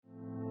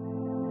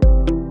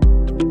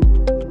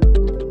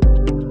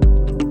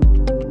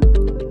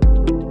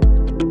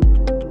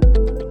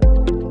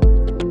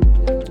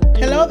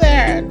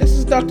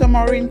Dr.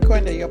 Maurine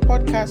Kwende, your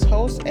podcast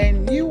host,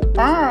 and you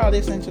are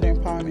listening to the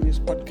Empowerment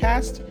News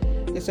Podcast.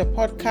 It's a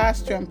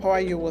podcast to empower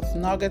you with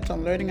nuggets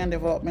on learning and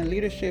development,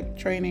 leadership,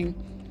 training,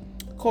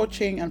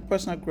 coaching, and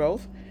personal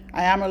growth.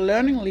 I am a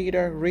learning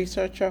leader,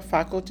 researcher,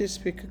 faculty,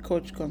 speaker,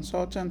 coach,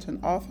 consultant,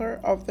 and author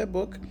of the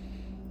book,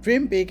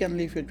 Dream Big and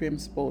Live Your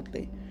Dreams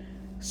Boldly.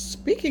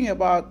 Speaking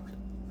about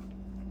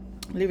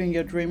living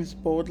your dreams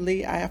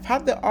boldly, I have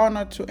had the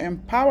honor to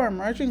empower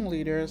emerging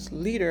leaders,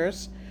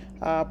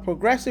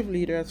 progressive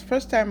leaders,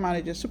 first-time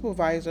managers,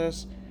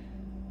 supervisors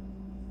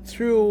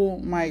through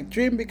my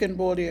Dream Big and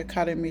Boldly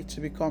Academy to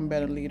become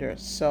better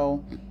leaders.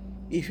 So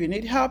if you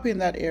need help in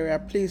that area,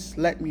 please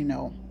let me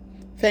know.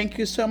 Thank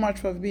you so much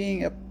for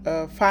being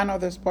a fan of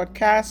this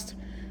podcast.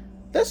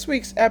 This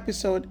week's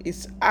episode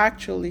is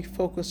actually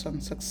focused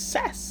on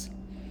success.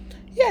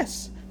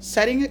 Yes,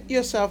 setting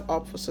yourself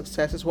up for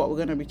success is what we're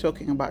going to be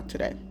talking about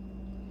today.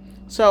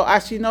 So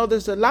as you know,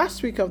 this is the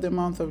last week of the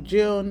month of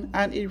June,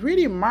 and it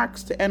really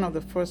marks the end of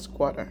the first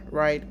quarter,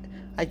 right?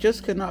 I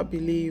just cannot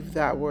believe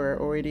that we're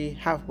already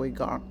halfway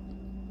gone.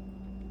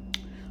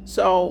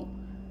 So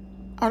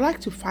I'd like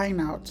to find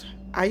out,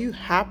 are you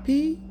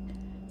happy?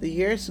 The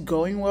year's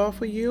going well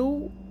for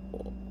you?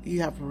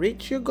 You have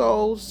reached your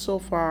goals so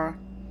far?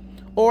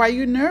 Or are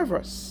you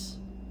nervous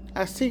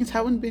as things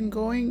haven't been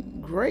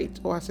going great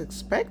or as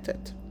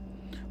expected?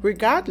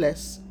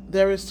 Regardless,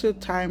 there is still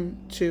time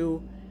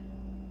to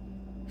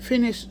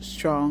finish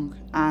strong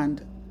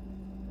and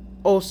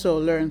also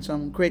learn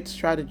some great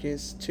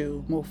strategies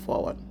to move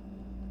forward.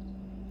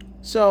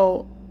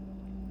 So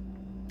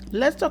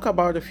let's talk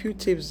about a few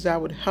tips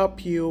that would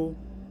help you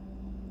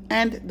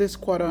end this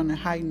quarter on a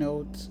high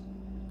note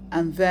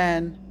and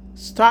then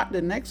start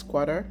the next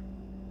quarter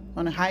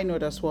on a high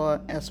note as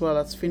well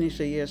as finish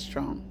the year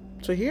strong.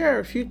 So here are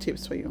a few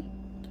tips for you.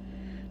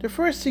 The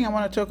first thing I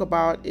want to talk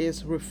about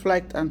is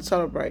reflect and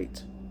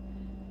celebrate.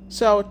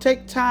 So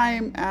take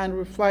time and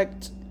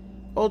reflect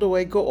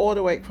go all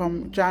the way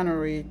from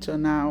January to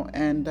now,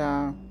 and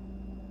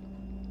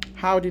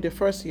how did the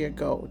first year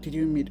go? Did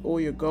you meet all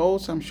your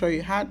goals? I'm sure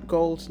you had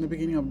goals in the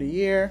beginning of the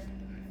year.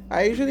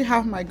 I usually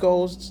have my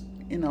goals,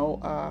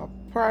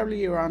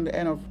 probably around the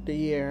end of the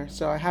year.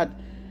 So I had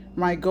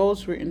my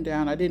goals written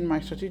down. I did my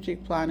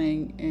strategic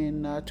planning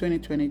in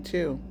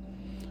 2022.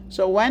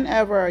 So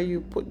whenever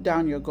you put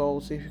down your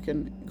goals, if you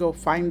can go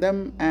find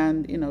them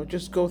and,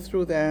 just go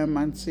through them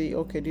and see,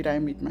 okay, did I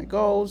meet my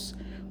goals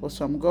or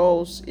some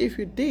goals? If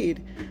you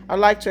did, I'd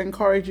like to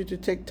encourage you to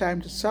take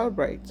time to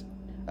celebrate.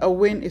 A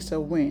win is a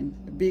win,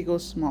 big or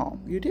small.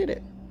 You did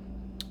it.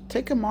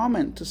 Take a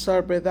moment to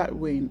celebrate that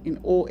win in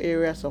all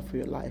areas of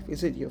your life.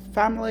 Is it your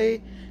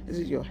family? Is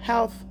it your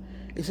health?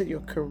 Is it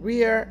your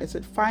career? Is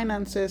it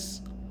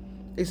finances?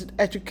 Is it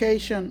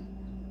education?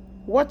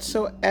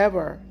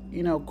 Whatsoever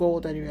goal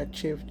that you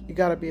achieved, you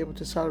got to be able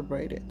to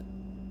celebrate it,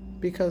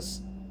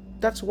 because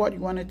that's what you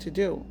wanted to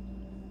do,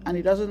 and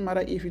it doesn't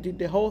matter if you did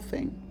the whole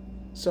thing.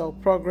 So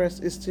progress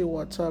is still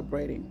worth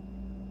celebrating.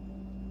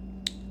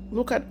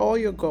 Look at all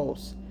your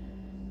goals.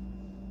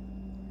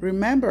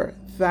 Remember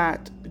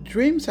that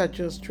dreams are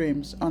just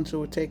dreams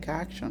until we take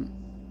action.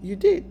 You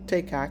did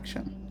take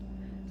action,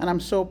 and I'm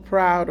so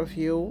proud of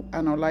you,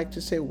 and I'd like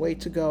to say way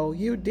to go.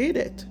 You did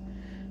it.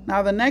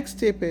 Now the next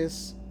tip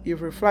is,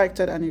 you've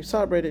reflected and you've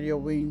celebrated your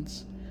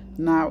wins.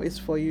 Now it's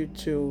for you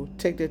to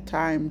take the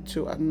time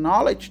to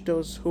acknowledge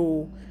those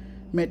who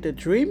made the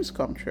dreams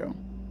come true.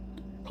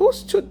 Who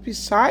stood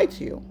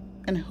beside you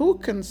and who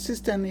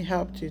consistently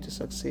helped you to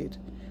succeed?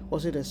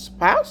 Was it a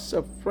spouse,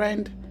 a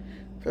friend,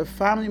 a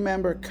family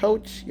member,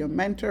 coach, your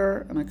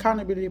mentor, an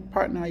accountability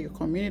partner, your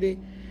community?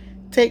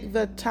 Take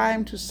the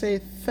time to say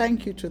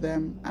thank you to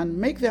them and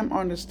make them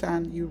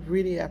understand you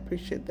really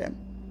appreciate them.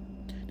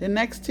 The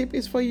next tip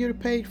is for you to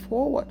pay it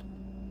forward.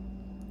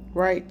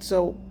 Right?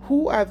 So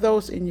who are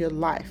those in your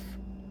life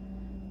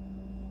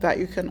that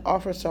you can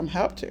offer some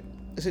help to?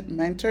 Is it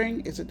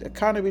mentoring? Is it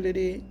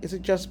accountability? Is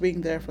it just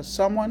being there for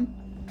someone?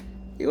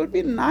 It would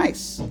be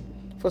nice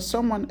for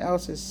someone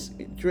else's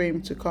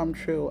dream to come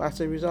true as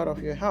a result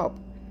of your help.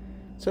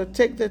 So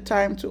take the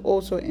time to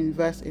also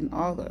invest in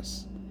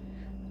others.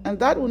 And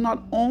that will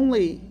not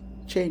only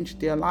change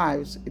their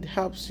lives, it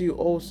helps you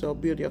also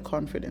build your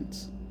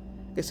confidence.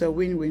 It's a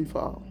win-win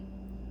for all.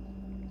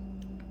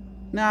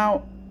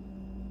 Now,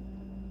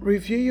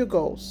 review your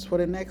goals for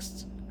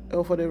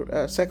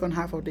the second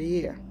half of the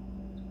year.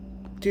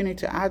 Do you need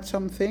to add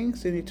some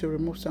things? Do you need to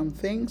remove some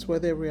things? Were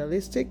they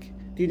realistic?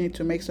 Do you need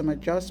to make some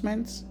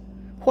adjustments?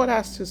 What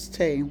has to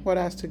stay? What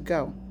has to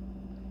go?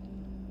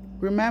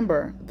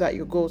 Remember that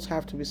your goals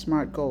have to be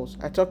SMART goals.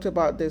 I talked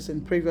about this in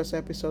previous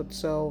episodes,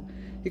 so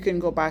you can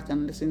go back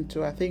and listen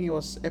to, I think it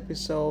was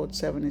episode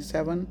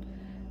 77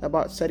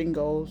 about setting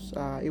goals.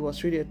 It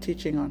was really a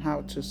teaching on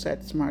how to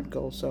set SMART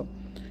goals. So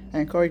I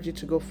encourage you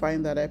to go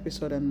find that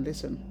episode and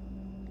listen.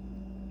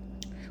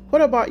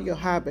 What about your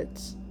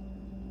habits?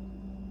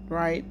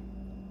 Right?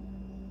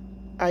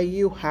 Are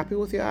you happy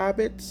with your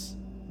habits?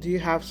 Do you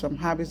have some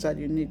habits that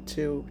you need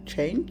to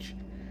change?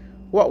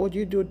 What would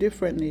you do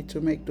differently to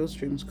make those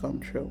dreams come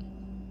true?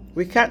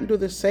 We can't do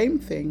the same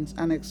things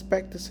and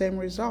expect the same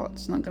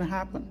results. It's not going to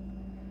happen.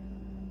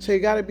 So you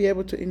got to be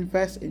able to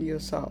invest in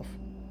yourself.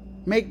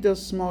 Make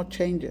those small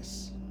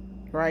changes,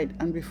 right?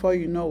 And before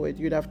you know it,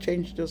 you'd have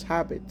changed those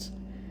habits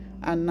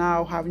and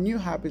now have new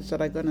habits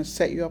that are going to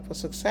set you up for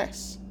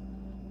success.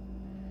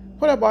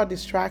 What about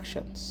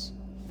distractions?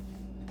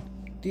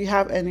 Do you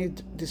have any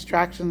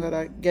distractions that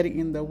are getting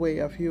in the way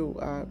of you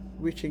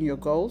reaching your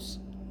goals?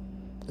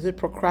 Is it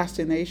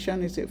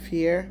procrastination? Is it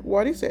fear?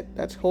 What is it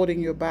that's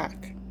holding you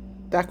back?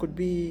 That could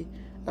be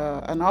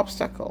an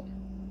obstacle.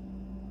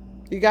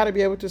 You got to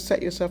be able to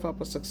set yourself up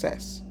for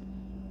success.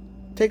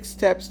 Take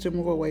steps to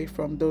move away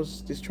from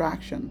those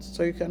distractions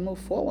so you can move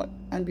forward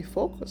and be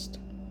focused.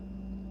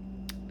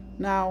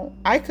 Now,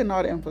 I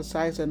cannot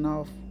emphasize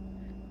enough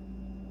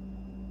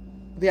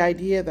the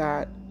idea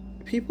that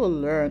people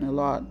learn a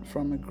lot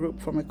from a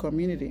group, from a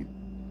community.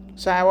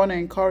 So I want to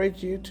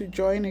encourage you to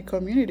join a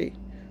community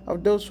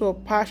of those who are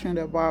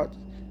passionate about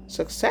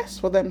success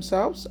for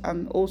themselves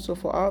and also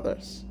for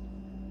others.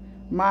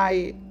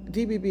 My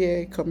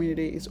DBBA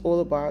community is all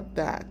about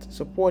that,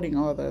 supporting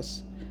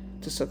others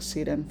to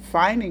succeed and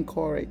finding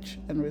courage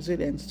and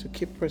resilience to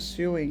keep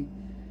pursuing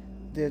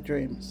their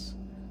dreams.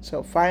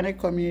 So find a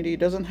community. It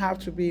doesn't have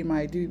to be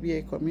my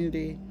DBBA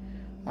community.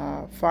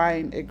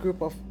 Find a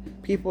group of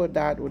people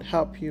that would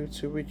help you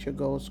to reach your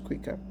goals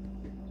quicker.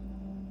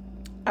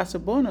 As a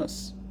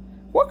bonus,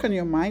 work on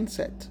your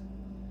mindset.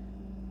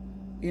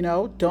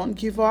 Don't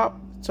give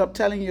up. Stop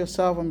telling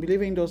yourself and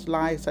believing those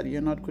lies that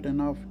you're not good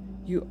enough.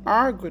 You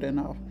are good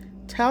enough.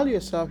 Tell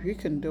yourself you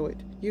can do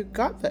it. You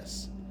got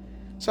this.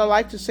 So I'd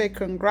like to say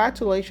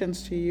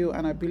congratulations to you,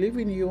 and I believe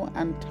in you,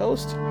 and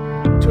toast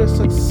to a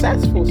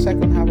successful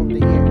second half of the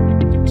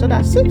year. So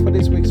that's it for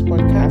this week's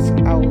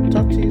podcast. I will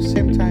talk to you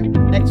same time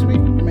next week.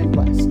 Remain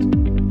blessed.